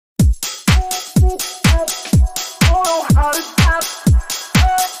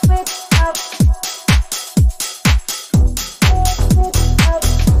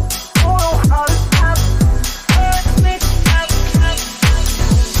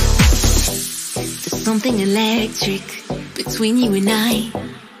something electric between you and I.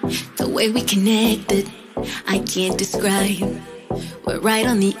 The way we connected, I can't describe. We're right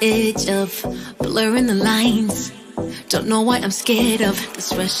on the edge of blurring the lines. Don't know why I'm scared of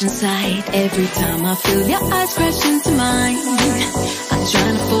this rush inside. Every time I feel your eyes crash into mine, I'm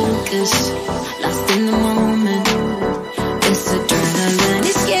trying to focus, lost in the moment. This adrenaline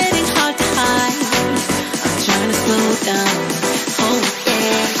is getting hard to hide. I'm trying to slow down, oh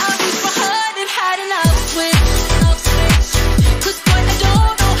yeah. I wish my heart had enough switch, cause boy I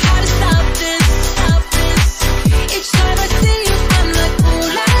don't know how to stop this. Each time I see you I'm like ooh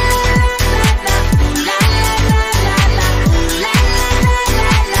la la la, ooh la la la la, ooh la la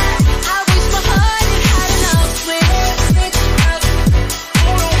la la. I wish my heart had enough switch,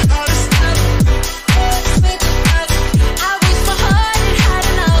 I wish my heart had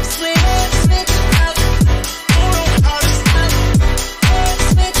enough switch.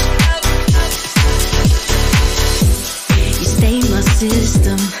 You stay in my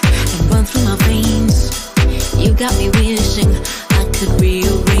system and run through my veins. You got me wishing I could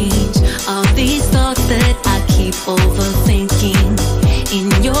rearrange all these thoughts that I keep overthinking. In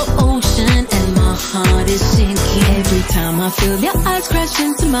your ocean and my heart is sinking. Every time I feel your eyes crash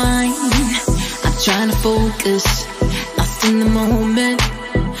into mine, I'm trying to focus, lost in the moment.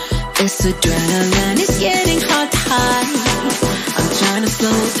 This adrenaline is getting hard to hide. I'm trying to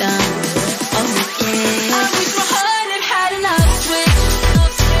slow down, oh yeah. I wish my heart had enough switch,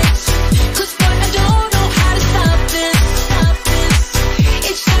 cause boy I don't know how to stop this.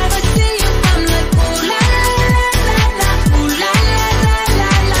 Each time I see you I'm like ooh la la la la, ooh la la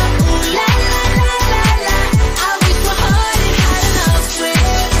la la, ooh la la la la. I wish my heart had enough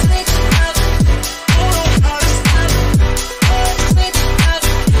switch,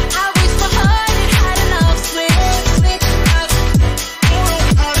 I wish my heart had enough switch.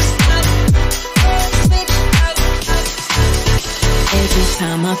 Every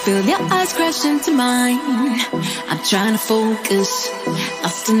time I feel your eyes crash into mine, I'm trying to focus,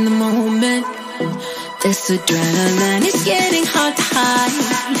 lost in the moment. This adrenaline is getting hard to hide.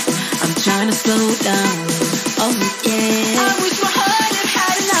 I'm trying to slow down, oh yeah.